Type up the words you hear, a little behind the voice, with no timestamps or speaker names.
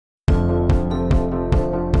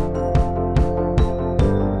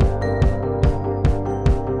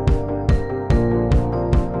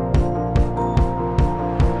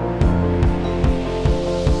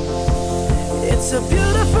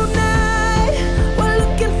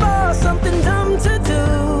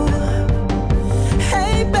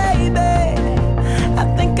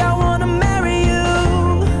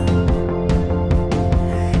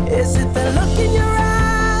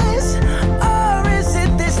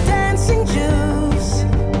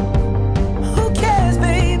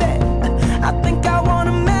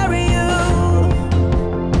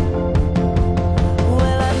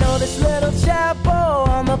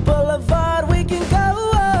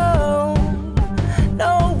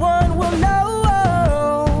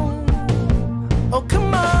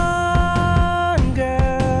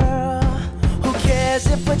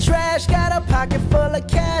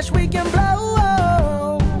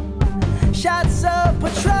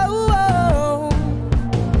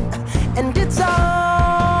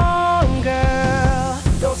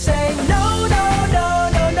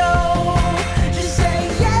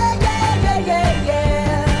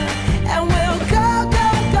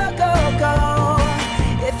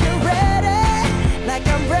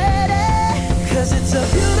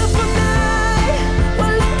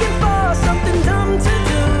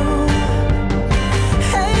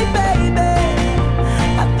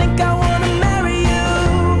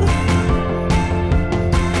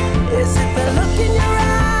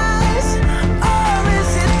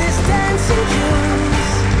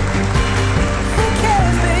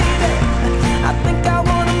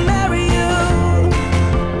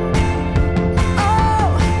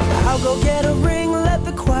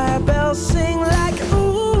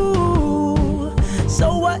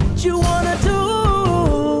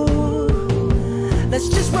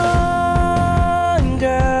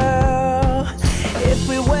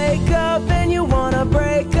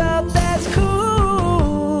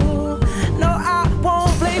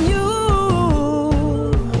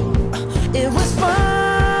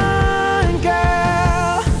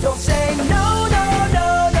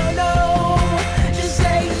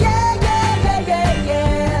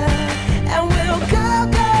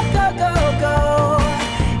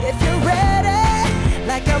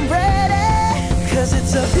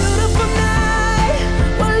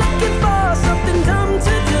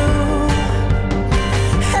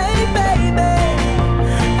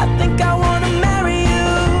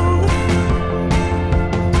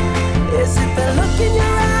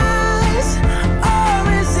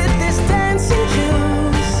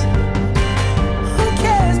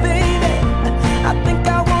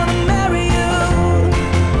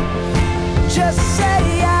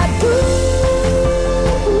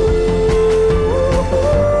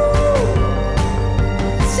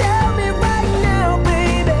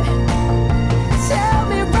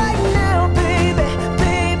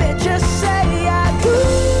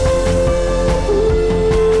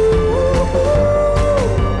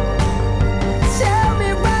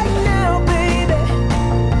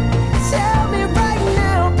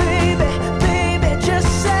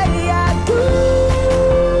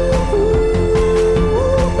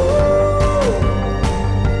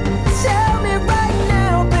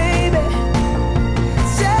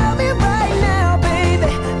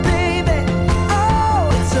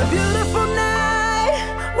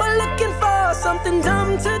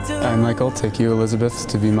I, Michael, take you, Elizabeth,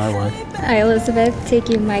 to be my wife. I, Elizabeth, take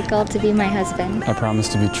you, Michael, to be my husband. I promise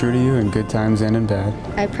to be true to you in good times and in bad.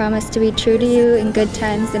 I promise to be true to you in good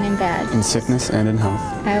times and in bad. In sickness and in health.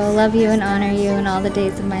 I will love you and honor you in all the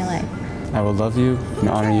days of my life. I will love you and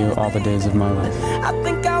honor you all the days of my life. I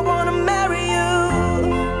think I want to marry you.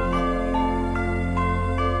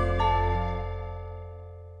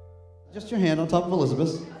 Just your hand on top of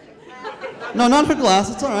Elizabeth. No, not her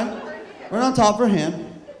glass, it's all right. Right on top of her hand.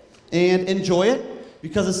 And enjoy it,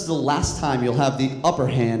 because this is the last time you'll have the upper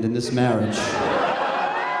hand in this marriage.